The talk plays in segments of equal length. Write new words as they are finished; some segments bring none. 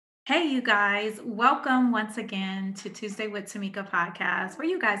Hey, you guys, welcome once again to Tuesday with Tamika podcast, where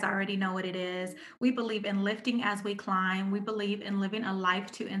you guys already know what it is. We believe in lifting as we climb. We believe in living a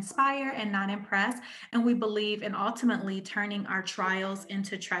life to inspire and not impress. And we believe in ultimately turning our trials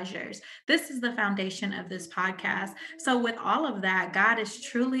into treasures. This is the foundation of this podcast. So, with all of that, God is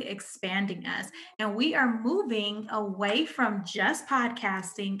truly expanding us. And we are moving away from just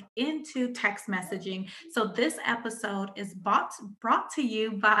podcasting into text messaging. So, this episode is brought to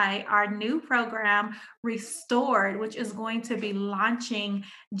you by our new program, Restored, which is going to be launching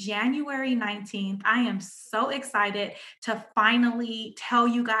January 19th. I am so excited to finally tell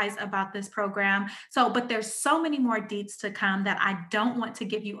you guys about this program. But there's so many more deets to come that I don't want to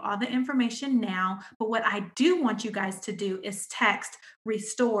give you all the information now. But what I do want you guys to do is text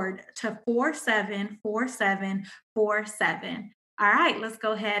Restored to 474747. All right, let's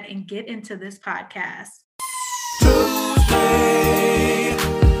go ahead and get into this podcast. Tuesday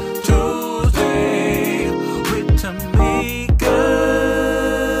with Tamika.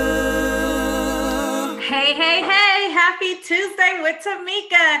 Hey, happy Tuesday with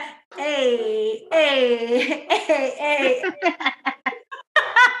Tamika. Hey.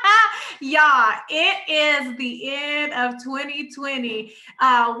 Y'all, it is the end of 2020.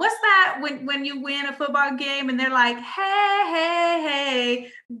 What's that when you win a football game and they're like,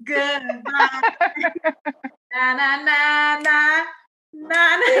 hey, goodbye. Na na na na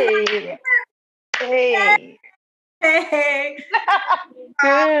na na. Hey. Hey.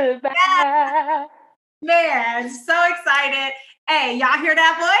 Goodbye. Man, so excited. Hey, y'all hear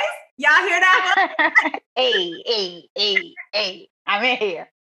that voice? Y'all hear that voice? Hey. I'm in here.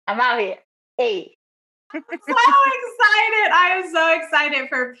 I'm out here. Hey. So excited. I am so excited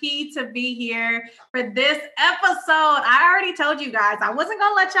for P to be here for this episode. I already told you guys I wasn't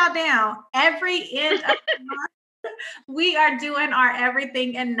going to let y'all down. Every end of the month, we are doing our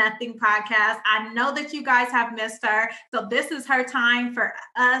Everything and Nothing podcast. I know that you guys have missed her. So this is her time for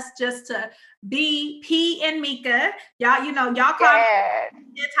us just to be P and Mika. Y'all call me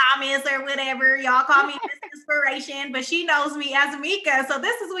Thomas or whatever. Y'all call me Miss Inspiration, but she knows me as Mika. So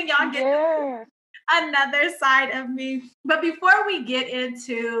this is when y'all get another side of me. But before we get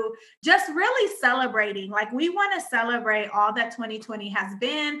into just really celebrating, like we want to celebrate all that 2020 has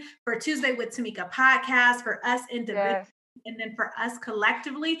been for Tuesday with Tamika podcast, for us individually, and then for us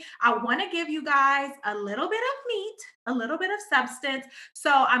collectively. I want to give you guys a little bit of meat, a little bit of substance.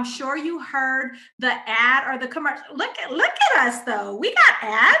 So I'm sure you heard the ad or the commercial. Look at us though. We got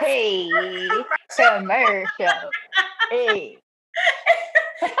ads. Hey, commercial. Hey.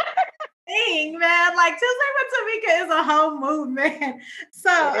 Man, like Tuesday with Tamika is a whole movement. So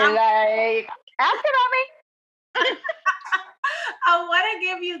Like, ask it on me. I want to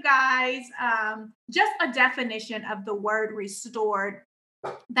give you guys just a definition of the word restored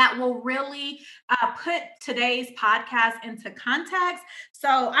that will really put today's podcast into context. So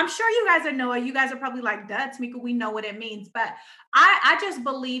I'm sure you guys know it. You guys are probably like, duh, Tamika, we know what it means. But I just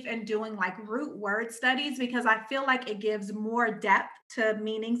believe in doing like root word studies because I feel like it gives more depth to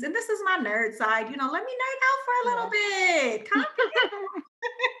meanings. And this is my nerd side. Let me nerd out for a little bit.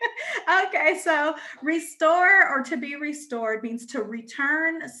 Okay, so restore or to be restored means to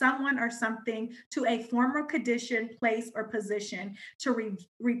return someone or something to a former condition, place, or position, to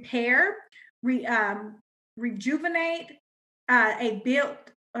repair, rejuvenate, a built.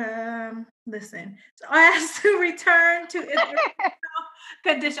 Listen, so as to return to its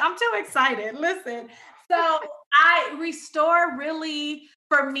condition. I'm too excited. Listen, so I restore really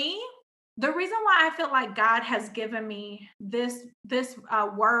for me. The reason why I feel like God has given me this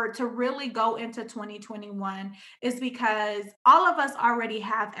word to really go into 2021 is because all of us already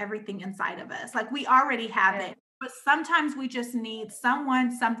have everything inside of us. Like we already have it. But sometimes we just need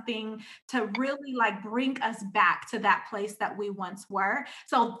something to really like bring us back to that place that we once were.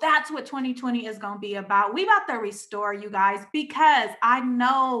 So that's what 2020 is going to be about. We about to restore you guys because I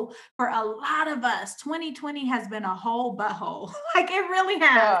know for a lot of us, 2020 has been a whole butthole. Like it really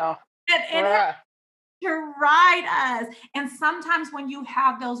has. And it to ride us. And sometimes when you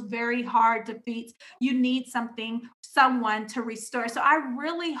have those very hard defeats, you need someone to restore. So I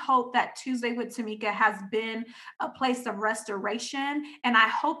really hope that Tuesday with Tamika has been a place of restoration. And I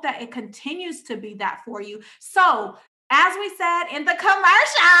hope that it continues to be that for you. So as we said in the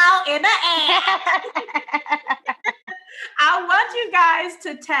commercial, in the ad, I want you guys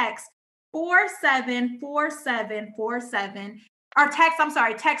to text 474747 or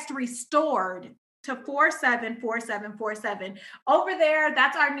text restored to 474747. Over there,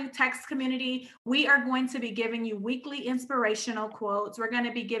 that's our new text community. We are going to be giving you weekly inspirational quotes. We're going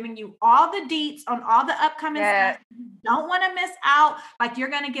to be giving you all the deets on all the upcoming Yeah. stuff. You don't want to miss out. Like, you're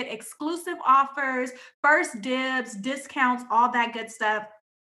going to get exclusive offers, first dibs, discounts, all that good stuff.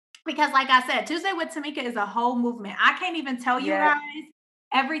 Because like I said, Tuesday with Tamika is a whole movement. I can't even tell you Yeah. guys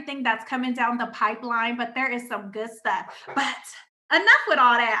everything that's coming down the pipeline, but there is some good stuff. But enough with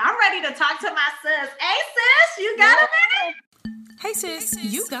all that. I'm ready to talk to my sis. Hey sis, you got a minute? Hey sis,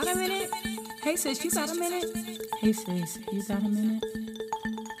 you got a minute? Hey sis, you got a minute? Hey sis, you got a minute?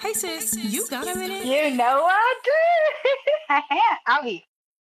 Hey sis, you got a minute? You know I do. I'll be.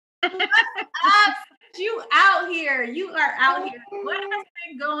 Up, you out here. You are out here. What has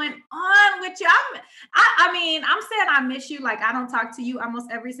been going on with you? I mean, I'm saying I miss you. Like, I don't talk to you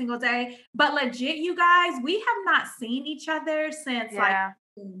almost every single day. But legit, you guys, we have not seen each other since Yeah.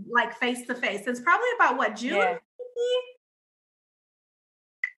 like face to face. It's probably about what, June? Yeah.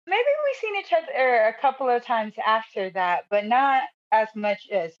 Maybe we've seen each other a couple of times after that, but not as much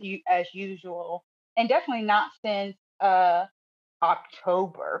as usual, and definitely not since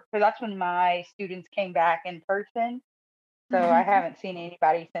October, because that's when my students came back in person. So I Mhm. haven't seen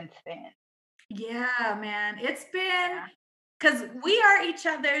anybody since then. Yeah, man. It's been Yeah. because we are each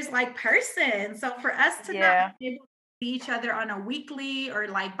other's like person. So for us to Yeah. not be able to see each other on a weekly or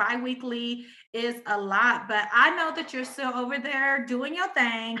like bi-weekly is a lot. But I know that you're still over there doing your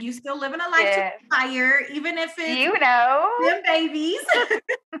thing. You still living a life to Yes. fire, even if it's You know. them babies. So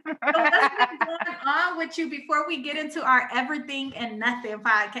what's been going on with you before we get into our everything and nothing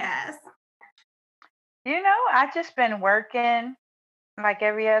podcast? You know, I've just been working like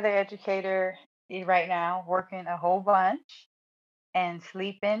every other educator right now, working a whole bunch and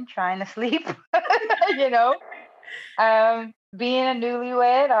sleeping, trying to sleep. you know, being a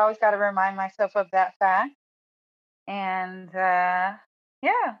newlywed, I always got to remind myself of that fact. And yeah,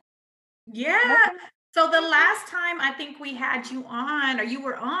 Yeah. nothing. So the last time I think we had you on, or you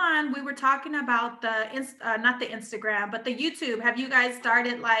were on, we were talking about not the Instagram, but the YouTube. Have you guys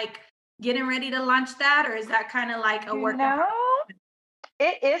started like getting ready to launch that, or is that kind of like a You work in know, progress?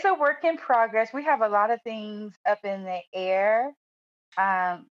 it is a work in progress. We have a lot of things up in the air.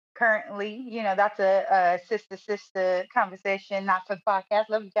 Currently, that's a sister conversation, not for the podcast.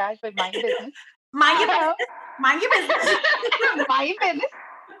 Love you guys, but mind your business. Mind your Um, business. Mind your business. mind your business.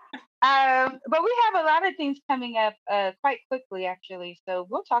 But we have a lot of things coming up quite quickly, actually. So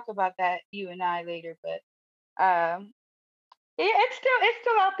we'll talk about that, you and I, later. But it's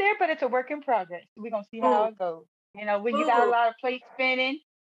still out there, but it's a work in progress. We're gonna see how Ooh, it goes. When you got a ooh. lot of plates spinning,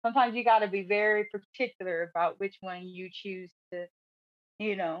 sometimes you got to be very particular about which one you choose to,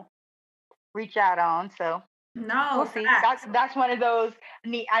 you know, reach out on. So we'll No, see. That's facts. that's one of those.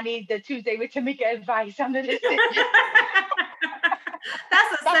 I need the Tuesday with Tamika advice on the decision.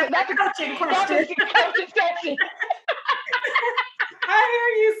 That's a That's a separate that's a coaching that's question. a coaching session. I hear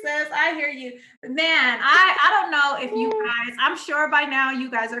you, sis. I hear you. Man, I don't know if you guys, I'm sure by now you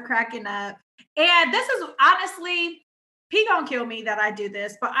guys are cracking up. And this is honestly, P gonna kill me that I do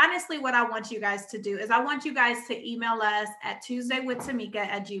this, but honestly, what I want you guys to do is I want you guys to email us at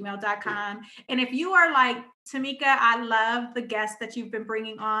tuesdaywithtamika@gmail.com. And if you are like, Tamika, I love the guests that you've been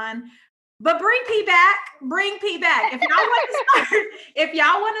bringing on, but bring P back. Bring P back. If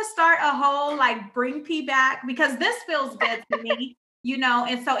y'all want to start a whole like bring P back, because this feels good to me,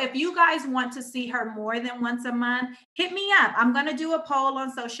 And so if you guys want to see her more than once a month, hit me up. I'm gonna do a poll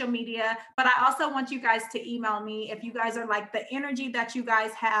on social media, but I also want you guys to email me if you guys are like the energy that you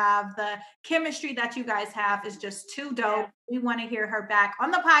guys have, the chemistry that you guys have is just too dope. Yeah. We want to hear her back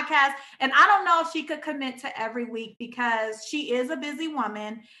on the podcast. And I don't know if she could commit to every week because she is a busy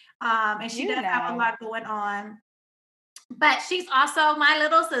woman. And she You does have a know. lot going on. But she's also my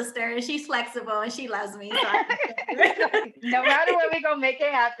little sister, and she's flexible, and she loves me. So No matter what, we're gonna make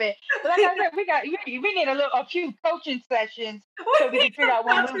it happen. But like I said, we need a few coaching sessions so we can figure out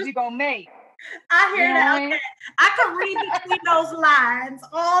what moves we're gonna make. I You hear know what that. I mean? Okay. I could read between those lines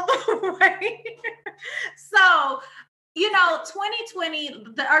all the way. So, 2020,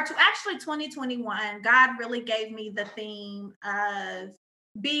 actually 2021, God really gave me the theme of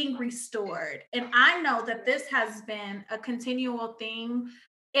being restored. And I know that this has been a continual theme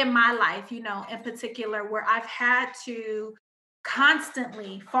in my life, in particular, where I've had to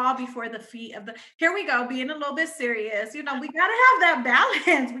constantly fall before the feet of here we go, being a little bit serious. We got to have that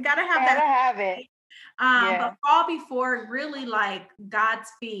balance. We got to have Gotta that. have it. But Yeah. fall before really like God's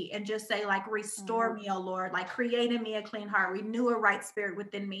feet and just say, like, restore Mhm. me, oh Lord, like create in me a clean heart, renew a right spirit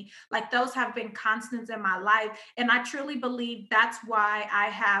within me. Like those have been constants in my life. And I truly believe that's why I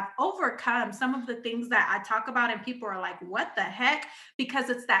have overcome some of the things that I talk about, and people are like, what the heck? Because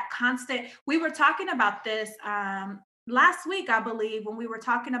it's that constant. We were talking about this last week, I believe, when we were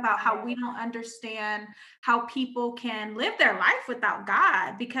talking about how Yeah. we don't understand how people can live their life without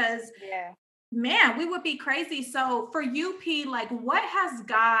God, because Yeah. man, we would be crazy. So for you, P, like what has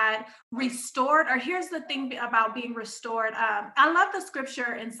God restored? Or here's the thing about being restored. I love the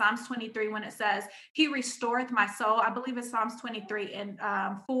scripture in Psalms 23 when it says, He restoreth my soul. I believe it's Psalms 23 and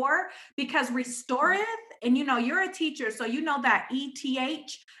 4, because restoreth, and you know, you're a teacher, so you know that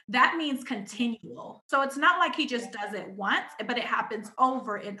ETH, that means Yeah. continual. So it's not like he Yeah. just does it once, but it happens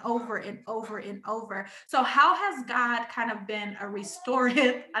over and over and over and over. So how has God kind of been a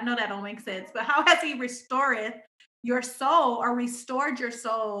restorative? I know that don't make sense, but how has he restored your soul, or restored your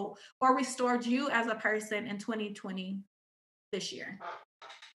soul, or restored you as a person in 2020 this year?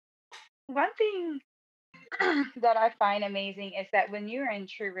 One thing that I find amazing is that when you're in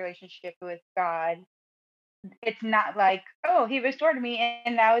true relationship with God, it's not like, oh, he restored me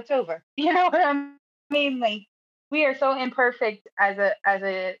and now it's over. You know what I mean? Like we are so imperfect as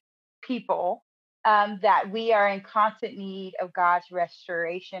a people, that we are in constant need of God's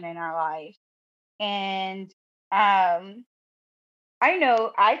restoration in our life. And um, I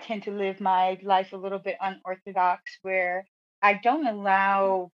know I tend to live my life a little bit unorthodox, where I don't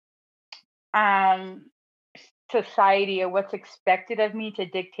allow um, society or what's expected of me to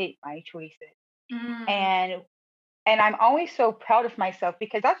dictate my choices. Mm, And I'm always so proud of myself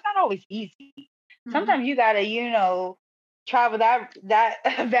because that's not always easy. mhm. Sometimes you gotta, travel that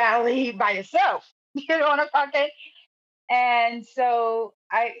valley by yourself. You know what I'm talking? And so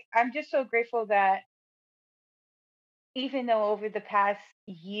I'm just so grateful that even though over the past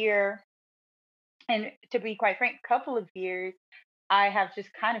year, and to be quite frank, couple of years, I have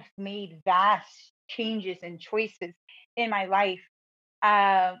just kind of made vast changes and choices in my life.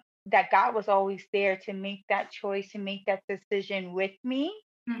 Uh, that God was always there to make that choice, to make that decision with me.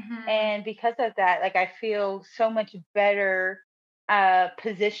 Mhm. And because of that, like I feel so much better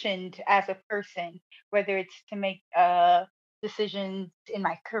positioned as a person, whether it's to make decisions in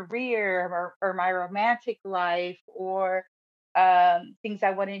my career, or my romantic life, or things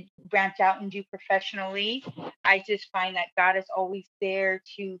I want to branch out and do professionally. I just find that God is always there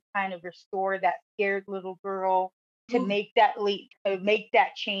to kind of restore that scared little girl, to Ooh, make that leap, to make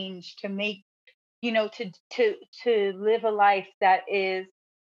that change, to make, to live a life that is,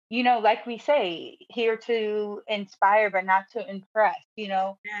 like we say, here to inspire but not to impress.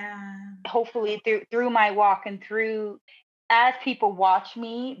 yeah. Hopefully through my walk, and through, as people watch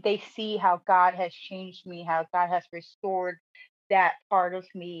me, they see how God has changed me, how God has restored that part of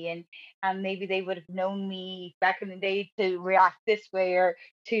me. And maybe they would have known me back in the day to react this way or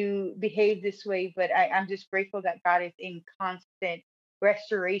to behave this way, but I'm just grateful that God is in constant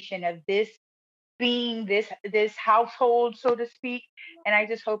restoration of this being, this household, so to speak. And I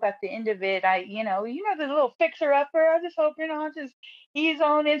just hope at the end of it, the little fixer upper, I just hope, I'll just ease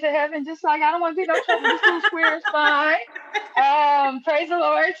on into heaven, just like I don't want to be no trouble. This little square is fine. Praise the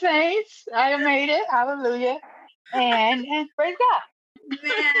Lord, saints. I have made it. Hallelujah. And praise God.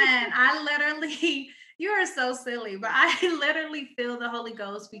 Man, I literally, you are so silly, but I literally feel the Holy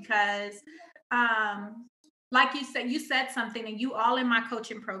Ghost because, um, like you said something, and you all in my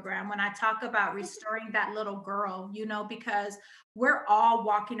coaching program, when I talk about restoring that little girl, because we're all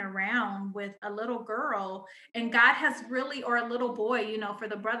walking around with a little girl, and God has really, or a little boy, for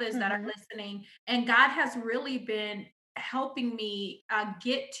the brothers that are Hmm. listening, and God has really been helping me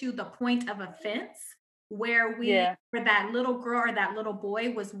get to the point of offense Yeah. where that little girl or that little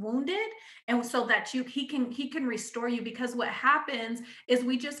boy was wounded, and so that he can restore you, because what happens is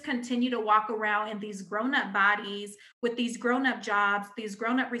we just continue to walk around in these grown-up bodies with these grown-up jobs, these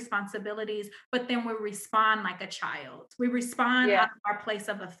grown-up responsibilities, but then we respond like a child. We respond out Yeah. of our place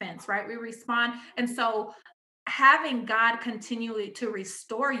of offense, right? We respond. And so having God continually to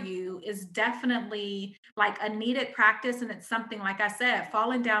restore you is definitely like a needed practice. And it's something, like I said,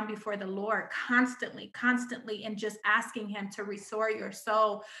 falling down before the Lord constantly, constantly, and just asking Him to restore your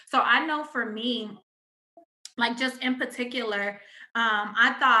soul. So I know for me, like just in particular,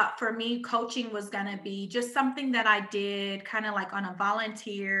 I thought for me coaching was going to be just something that I did kind of like on a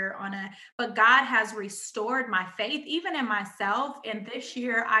volunteer, but God has restored my faith even in myself. And this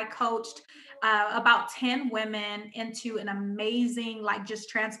year I coached about 10 women into an amazing, like just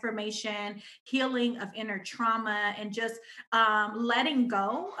transformation, healing of inner trauma, and just letting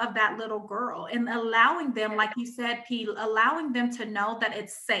go of that little girl and allowing them, like you said, P, allowing them to know that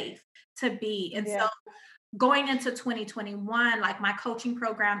it's safe to be. And so Yeah. going into 2021, like my coaching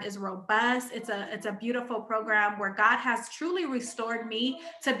program is robust. It's a beautiful program where God has truly restored me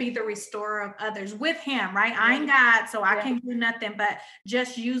to be the restorer of others with him, right? I ain't God, so I can't do nothing but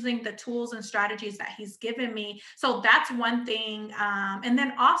just using the tools and strategies that he's given me. So that's one thing. And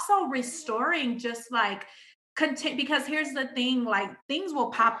then also restoring, just like continue, because here's the thing, like things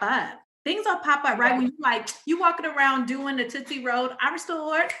will pop up. Things will pop up, right? When you like you walking around doing the Tootsie Road, I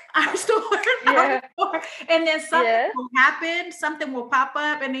restored, I restored, I Yeah. restored. And then something Yeah. will happen, something will pop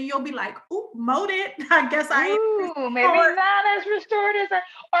up, and then you'll be like, "Ooh, molded." I guess I am Ooh, maybe restored. not as restored as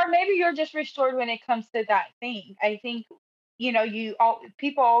or maybe you're just restored when it comes to that thing. I think,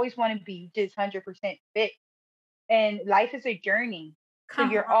 people always want to be just 100% fit, and life is a journey. So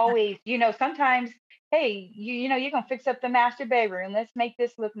Come you're on. always, sometimes, hey, you're gonna fix up the master bedroom. Let's make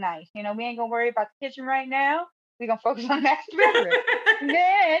this look nice. We ain't gonna worry about the kitchen right now. We're gonna focus on the master bedroom. And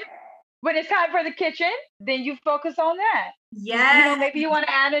then when it's time for the kitchen, then you focus on that. Yes, Maybe you want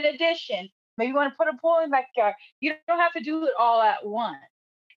to add an addition. Maybe you want to put a pool in the backyard. You don't have to do it all at once.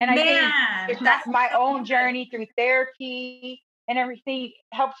 And I think man, it's that's my so own good. journey through therapy and everything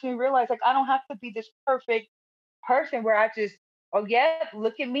helps me realize like I don't have to be this perfect person where I just, oh yeah,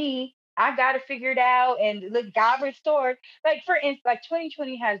 look at me. I got to figure it out and look, God restored. Like for instance, like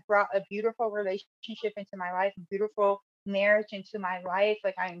 2020 has brought a beautiful relationship into my life, a beautiful marriage into my life.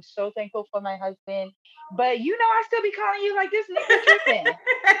 Like I am so thankful for my husband. But I still be calling you like this nigga tripping.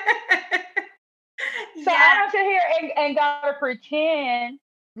 So I Yeah, don't sit here and gotta pretend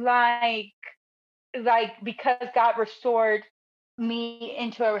like because God restored me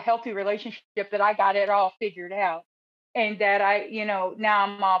into a healthy relationship that I got it all figured out and that now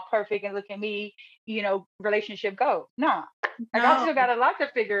I'm all perfect and look at me, relationship go. No. Like I no. still got a lot to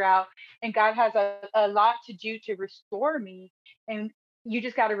figure out and God has a lot to do to restore me. And you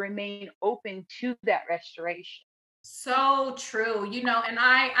just gotta remain open to that restoration. So true. And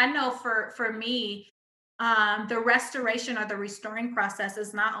I know for me, the restoration or the restoring process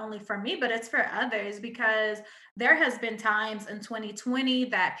is not only for me, but it's for others, because there has been times in 2020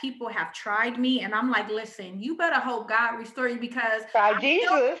 that people have tried me and I'm like, listen, you better hope God restore you, because By I'm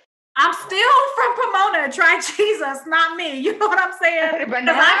still Jesus. I'm still from Pomona. Try Jesus, not me. You know what I'm saying? But Because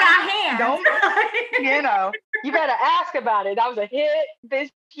now I got don't you know, you better ask about it. That was a hit this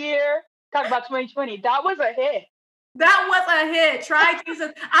year. Talk about 2020. That was a hit. That was a hit. Try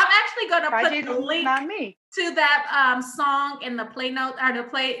Jesus. I'm actually gonna Try put the Jesus, link not me. to that song in the play note, or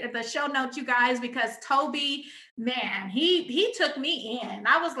the show notes, you guys, because Toby, man, he took me in.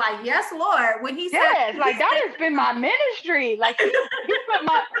 I was like, yes, Lord, when Yes, he like that said has been my ministry. Like he put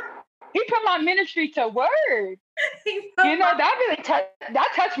my ministry to word. he put That really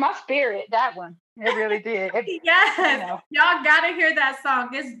touched my spirit. That one, it really did. yes, y'all gotta hear that song.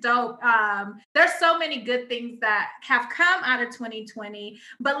 It's dope. There's so many good things that have come out of 2020,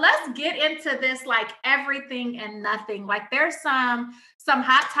 but let's get into this, like everything and nothing. Like there's some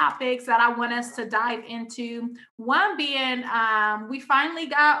hot topics that I want us to dive into. One being, we finally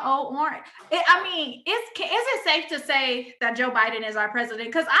got old Orange. Is it safe to say that Joe Biden is our president?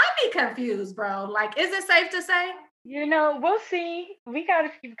 Because I'd be confused, bro. Like, is it safe to say? We'll see. We got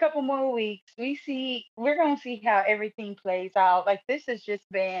a couple more weeks. We're gonna see how everything plays out. Like this has just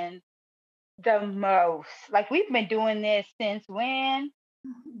been the most. Like we've been doing this since when?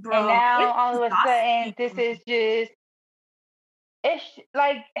 And Bro, now it's all of a sudden this exhausting. is just it's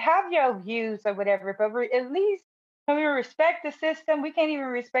like have your views or whatever, but at least when we respect the system, we can't even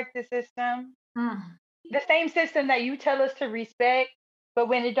respect the system. Mm. The same system that you tell us to respect, but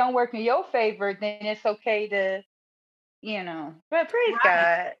when it don't work in your favor, then it's okay to but praise Right.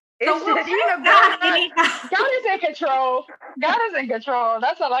 God. So It's we'll just, praise God God, anyhow. God is in control. God is in control.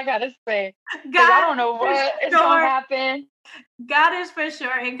 That's all I gotta say. Because I God don't know is for what is gonna sure. happen. God is for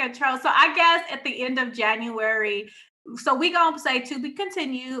sure in control. So I guess at the end of January, so we gonna say to be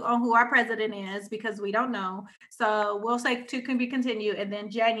continued on who our president is, because we don't know. So we'll say to can be continued, and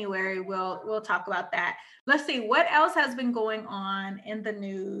then January we'll talk about that. Let's see what else has been going on in the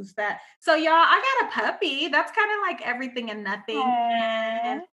news. So y'all, I got a puppy. That's kind of like everything and nothing.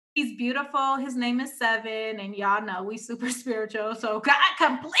 And Aww. he's beautiful. His name is Seven, and y'all know we super spiritual. So God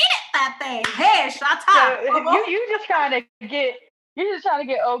completed that thing. Hey, shut So up. you just trying to get You're just trying to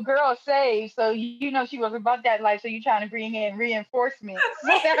get old girl saved, so you know she was about that life, so you're trying to bring in reinforcements. So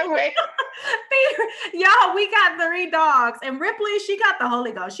that way, Y'all, we got 3 dogs, and Ripley, she got the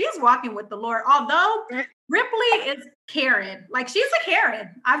Holy Ghost. She's walking with the Lord. Although Ripley is Karen, like she's a Karen.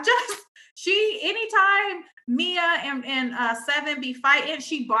 Anytime Mia and Seven be fighting,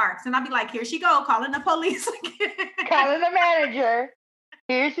 she barks, and I'll be like, here she go, calling the police again. calling the manager.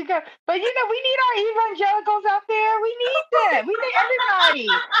 Here she goes. But you know, we need our evangelicals out there. We need them. We need everybody.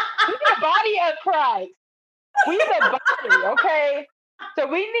 We need the body of Christ. We the body, okay? So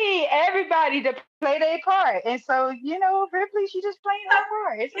we need everybody to play their part. And so, you know, Ripley, she just playing that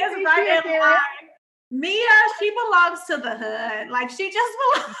part. It's okay. Right in line. Mia, she belongs to the hood. Like she just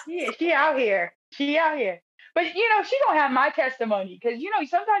belongs. She out here. She out here. But you know, she gonna have my testimony because you know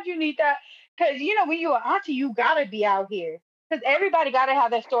sometimes you need that because you know when you're an auntie, you gotta be out here. Because everybody gotta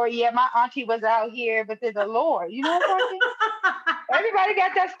have that story. Yeah, my auntie was out here, but there's the Lord. You know what I'm talking? Everybody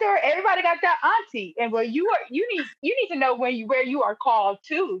got that story. Everybody got that auntie. And where you are, you need to know where you are called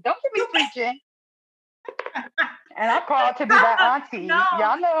to. Don't give me preaching. And I'm called to be that auntie. No.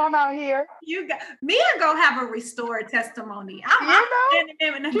 Y'all know I'm out here. Mia gonna have a restored testimony. I'm standing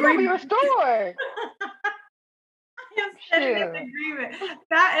in agreement. She gonna be restored.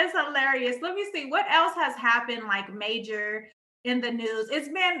 That is hilarious. Let me see what else has happened like major in the news. It's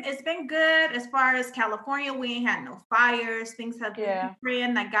been good as far as California. We ain't had no fires. Things have been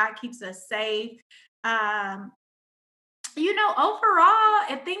praying that God keeps us safe. You know,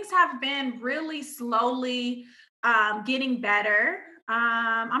 overall, things have been really slowly getting better.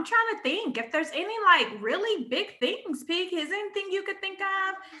 I'm trying to think if there's any like really big things. Pig, is anything you could think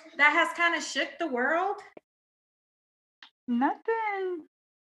of that has kind of shook the world? Nothing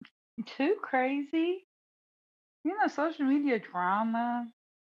too crazy. You know, social media drama,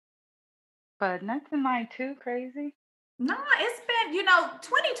 but nothing like too crazy. No, it's been,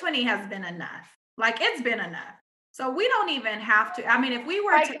 2020 has been enough. Like it's been enough. So we don't even have to. I mean, if we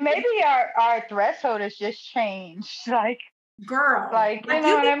were like to maybe our threshold has just changed. Like girl. Like you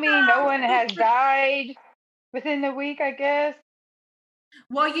know what I mean? No one has died within the week, I guess.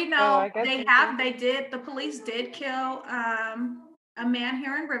 Well, the police did kill a man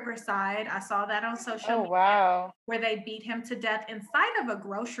here in Riverside. I saw that on social media. Wow. Where they beat him to death inside of a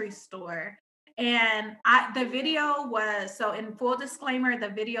grocery store. And the video was, so in full disclaimer, the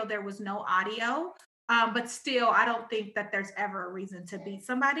video, there was no audio. But still, I don't think that there's ever a reason to beat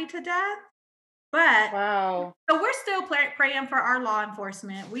somebody to death. But wow. So we're still praying for our law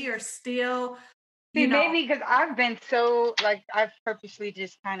enforcement. We are still, maybe because I've been so like I've purposely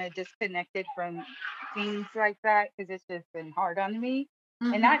just kind of disconnected from things like that because it's just been hard on me,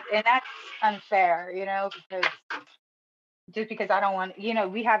 and that's unfair, because I don't want,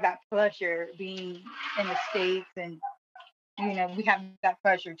 we have that pleasure being in the States, and we have that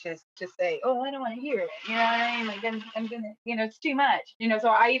pressure to say, oh, I don't want to hear it, you know what I mean? Like I'm gonna, it's too much, so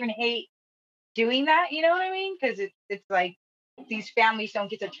I even hate doing that, you know what I mean? Because it's like these families don't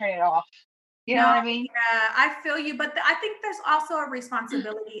get to turn it off. You know what I mean? Yeah, I feel you. But I think there's also a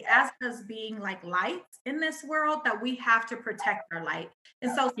responsibility as us being like lights in this world that we have to protect our light.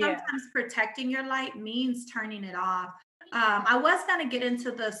 And so sometimes protecting your light means turning it off. I was going to get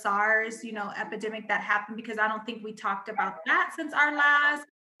into the SARS, epidemic that happened because I don't think we talked about that since our last.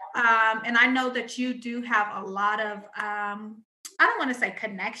 And I know that you do have a lot of I don't want to say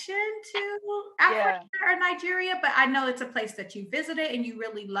connection to Africa or Nigeria, but I know it's a place that you visited and you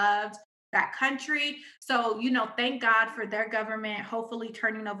really loved that country. So, thank God for their government, hopefully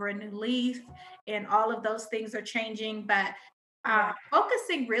turning over a new leaf and all of those things are changing. But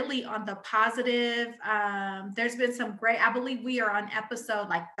focusing really on the positive, there's been some great, I believe we are on episode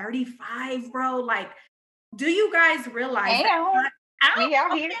like 35, bro. Like, do you guys realize we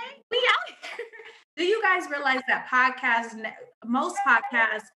out here? Do you guys realize that most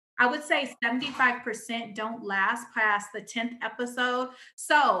podcasts, I would say 75% don't last past the 10th episode.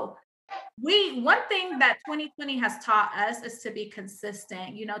 So one thing that 2020 has taught us is to be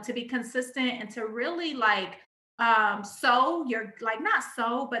consistent, to be consistent and to really like, sow your, like not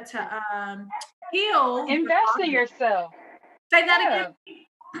sow, but to heal. Invest in yourself. Say that again.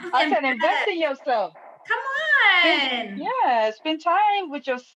 I said invest in yourself. Come on. Spend time with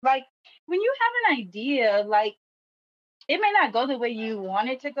your, like, when you have an idea, like, it may not go the way you want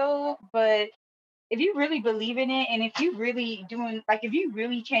it to go, but if you really believe in it, and if you really if you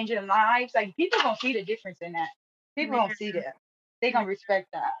really changing lives, like, people gonna see the difference in that. People gonna see that. They gonna respect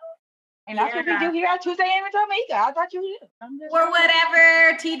that. And that's what we do here at Tuesday AM with Tamika. I thought you would. Or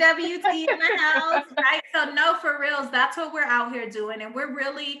whatever, TWT in the house, right? So no, for reals, that's what we're out here doing. And we're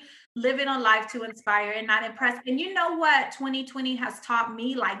really living a life to inspire and not impress. And you know what 2020 has taught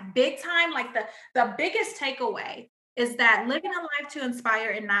me, like big time, like the biggest takeaway is that living a life to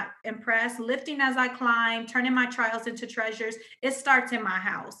inspire and not impress, lifting as I climb, turning my trials into treasures, it starts in my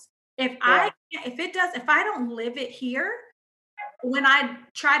house. If I don't live it here, when I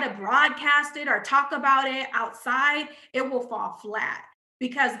try to broadcast it or talk about it outside, it will fall flat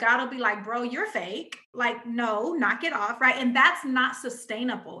because God will be like, bro, you're fake. Like, no, knock it off. Right. And that's not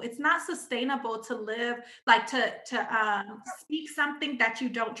sustainable. It's not sustainable to live, like to speak something that you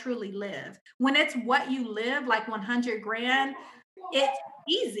don't truly live. When it's what you live, like 100 grand, it's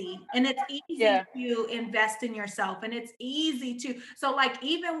easy, and it's easy Yeah. to invest in yourself, and it's easy to, so like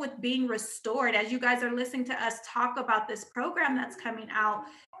even with being restored, as you guys are listening to us talk about this program that's coming out,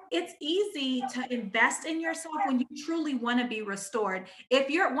 it's easy to invest in yourself when you truly want to be restored. If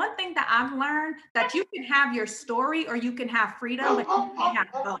you're, one thing that I've learned, that you can have your story or you can have freedom, but you can't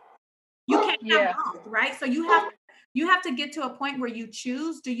have both. You can't have Yeah. both, right? So you have to get to a point where you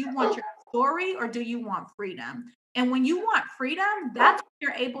choose, do you want your story or do you want freedom? And when you want freedom, that's when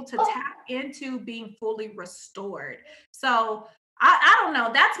you're able to tap into being fully restored. So I don't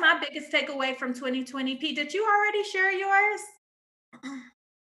know. That's my biggest takeaway from 2020. P, did you already share yours?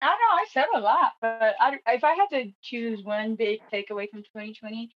 I don't know, I said a lot, but if I had to choose one big takeaway from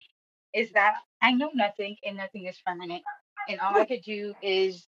 2020, is that I know nothing and nothing is permanent. And all I could do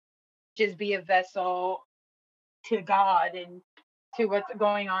is just be a vessel to God and to what's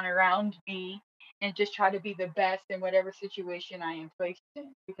going on around me, and just try to be the best in whatever situation I am placed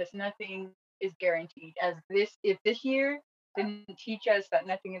in, because nothing is guaranteed. If this year didn't teach us that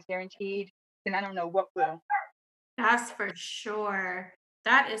nothing is guaranteed, then I don't know what will. That's for sure.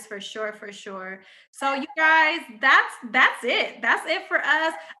 That is for sure. So you guys, that's it. That's it for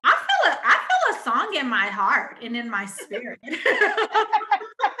us. I feel a song in my heart and in my spirit.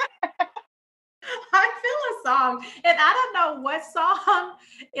 I feel a song, and I don't know what song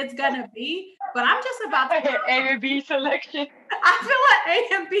it's gonna be, but I'm just about to. A and B selection. I feel an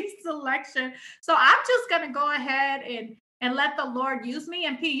A and B selection, so I'm just gonna go ahead and let the Lord use me.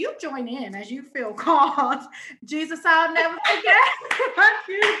 And P, you join in as you feel called. Jesus, I'll never forget what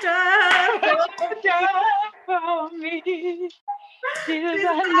you done. For me. Jesus, Jesus,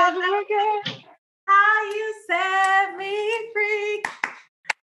 I'll never forget. how you set me free.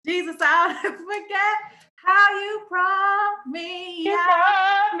 Jesus, I'll never forget how you brought me You out.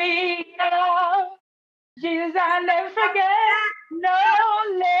 brought me out. Jesus, I'll never forget. No,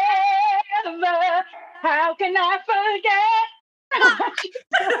 never. How can I forget?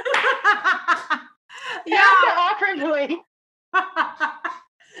 Yeah, That's the offering plate.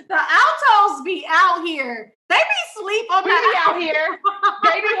 the altos be out here. They be sleep on We that. be out here.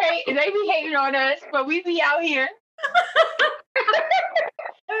 They be hating on us, but we be out here.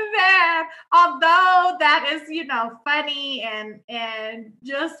 Man, although that is, funny and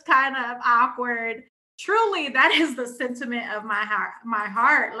just kind of awkward, truly that is the sentiment of my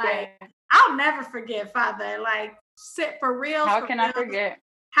heart. Like, Yeah. I'll never forget, Father. Like, sit for real. How can I forget?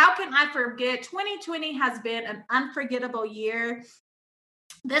 How can I forget? 2020 has been an unforgettable year.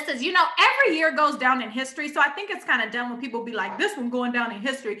 This is, every year goes down in history. So I think it's kind of dumb when people be like, this one going down in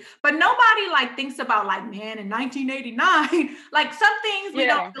history. But nobody like thinks about like, man, in 1989, like some things we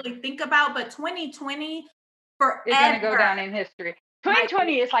don't really think about, but 2020 forever. It's going to go down in history.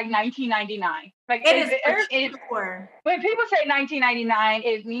 2020 is like 1999. Like sure. When people say 1999,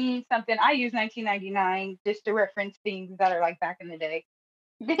 it means something. I use 1999 just to reference things that are like back in the day.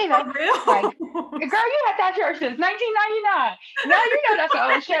 For real? Like, girl, you had that shirt since 1999. No, that's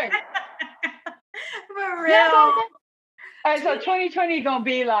an old shirt. For real. All right, so 2020 gonna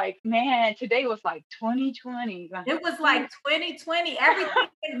be like, man, today was like 2020. It was like 2020. Everything,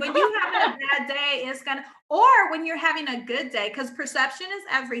 when you having a bad day, it's gonna, or when you're having a good day, because perception is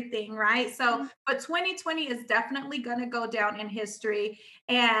everything, right? So, but 2020 is definitely gonna go down in history.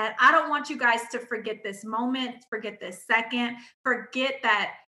 And I don't want you guys to forget this moment, forget this second, forget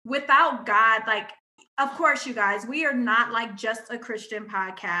that without God, like, of course, you guys, we are not like just a Christian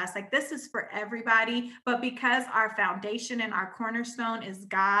podcast. Like, this is for everybody. But because our foundation and our cornerstone is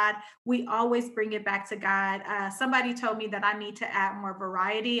God, we always bring it back to God. Somebody told me that I need to add more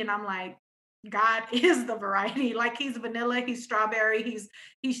variety. And I'm like, God is the variety. Like, he's vanilla, he's strawberry,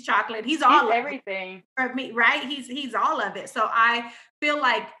 he's chocolate, he's all everything for me, right? He's all of it. So I feel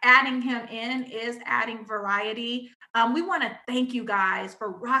like adding him in is adding variety. We want to thank you guys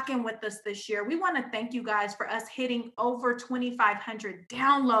for rocking with us this year. We want to thank you guys for us hitting over 2,500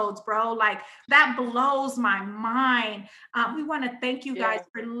 downloads, bro. Like, that blows my mind. We want to thank you guys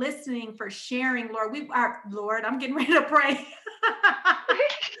for listening, for sharing, Lord. Lord, I'm getting ready to pray.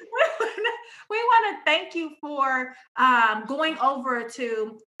 We want to thank you for going over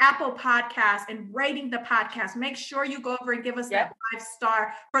to Apple Podcasts and rating the podcast. Make sure you go over and give us that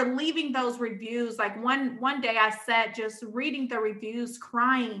 5-star, for leaving those reviews. Like one day I said, just reading the reviews,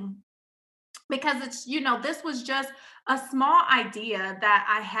 crying, because it's, this was just a small idea that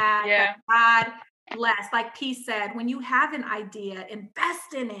I had that God blessed. Like P said, when you have an idea,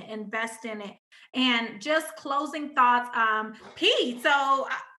 invest in it. And just closing thoughts, P. So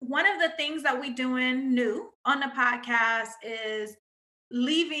one of the things that we doing new on the podcast is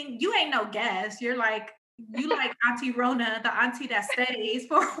leaving. You ain't no guest. You like Auntie Rona, the auntie that stays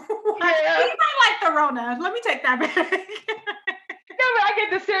for one. Yeah. You might like the Rona. Let me take that back. No, but I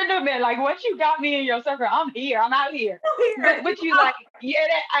get the sentiment. Like, once you got me in your circle, I'm here. I'm out here. But you like, you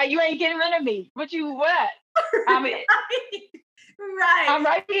ain't getting rid of me. But you what? I mean, right. I'm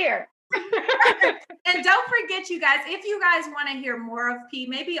right here. And don't forget, you guys, if you guys want to hear more of P,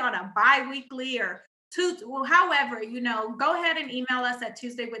 maybe on a bi-weekly or however, go ahead and email us at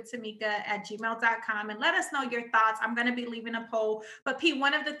tuesdaywithtamika@gmail.com and let us know your thoughts. I'm going to be leaving a poll. But P,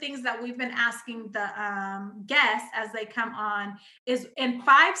 one of the things that we've been asking the guests as they come on is, in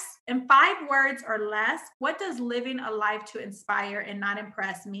five words or less, what does living a life to inspire and not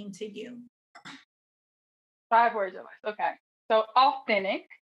impress mean to you? 5 words or less. Okay. So authentic,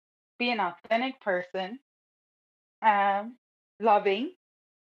 be an authentic person, loving,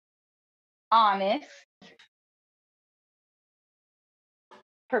 honest,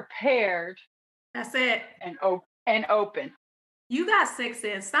 prepared. That's it. And open. You got 6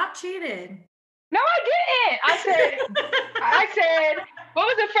 in. Stop cheating. No, I didn't. I said, what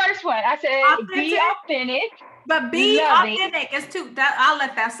was the first one? I said, authentic. Be authentic. But be loving. Authentic is too. I'll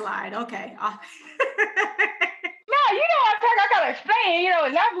let that slide. Okay. No, I gotta explain.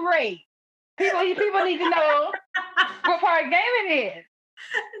 Elaborate. People need to know what part of game it is.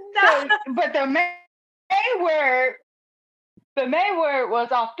 No. So, but the main word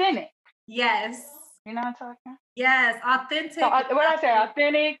was authentic. Yes. You know what I'm talking about? Yes, authentic. So, what I say?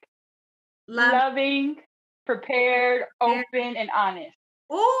 Authentic, loving, prepared, open, and honest.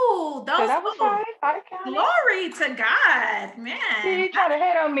 Ooh, those. So that was 5. Glory to God, man. See, you try to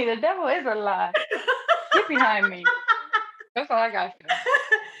hate on me. The devil is a lie. Get behind me. That's all I got to say.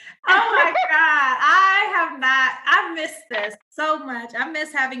 Oh my God. I've missed this so much. I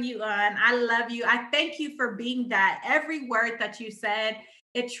miss having you on. I love you. I thank you for being that. Every word that you said,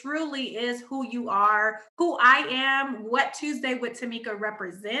 it truly is who you are, who I am, what Tuesday with Tamika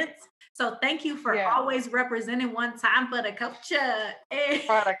represents. So thank you for always representing one time for the culture. Hey.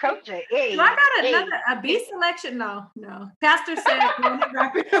 For the culture. Hey. So I got a B selection. No. Pastor said,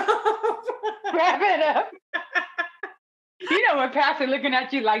 wrap it up. Wrap it up. You know when Pastor looking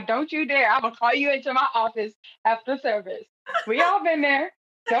at you like, don't you dare. I'm going to call you into my office after service. We all been there.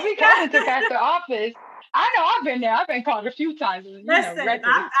 Don't be coming to Pastor's office. I know I've been there. I've been called a few times. Listen, I've been in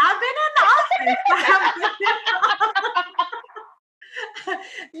the office.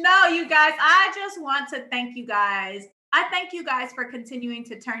 No, you guys, I just want to thank you guys. I thank you guys for continuing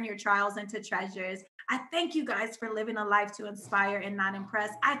to turn your trials into treasures. I thank you guys for living a life to inspire and not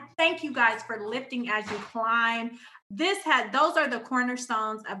impress. I thank you guys for lifting as you climb. Those are the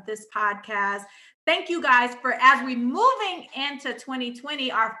cornerstones of this podcast. Thank you guys for, as we moving into 2020,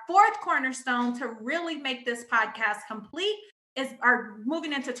 our 4th cornerstone to really make this podcast complete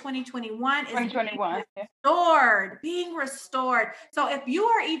moving into 2021 is being restored. So if you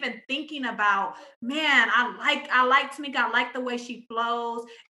are even thinking about, man, I like Tamika, I like the way she flows,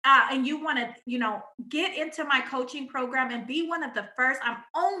 and you want to, get into my coaching program and be one of the first, I'm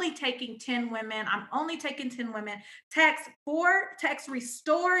only taking 10 women. Text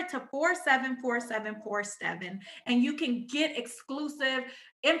RESTORE to 474747, and you can get exclusive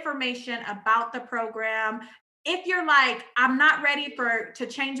information about the program. If you're like, I'm not ready to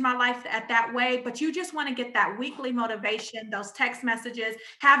change my life that way, but you just want to get that weekly motivation, those text messages,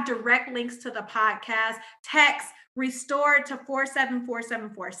 have direct links to the podcast, text RESTORE to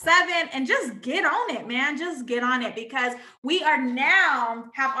 474747, and just get on it, man. Just get on it, because we are now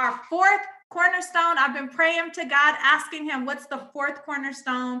have our 4th cornerstone. I've been praying to God, asking him, what's the 4th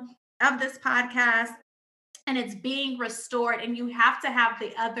cornerstone of this podcast? And it's being restored. And you have to have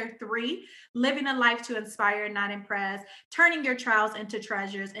the other 3: living a life to inspire, not impress, turning your trials into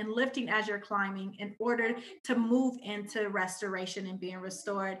treasures, and lifting as you're climbing, in order to move into restoration and being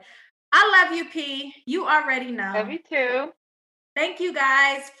restored. I love you, P. You already know. Love you too. Thank you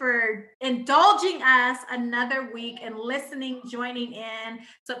guys for indulging us another week and listening, joining in,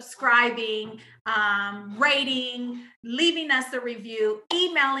 subscribing, rating, leaving us a review,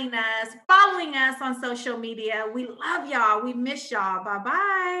 emailing us, following us on social media. We love y'all. We miss y'all.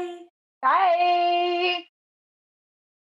 Bye-bye. Bye.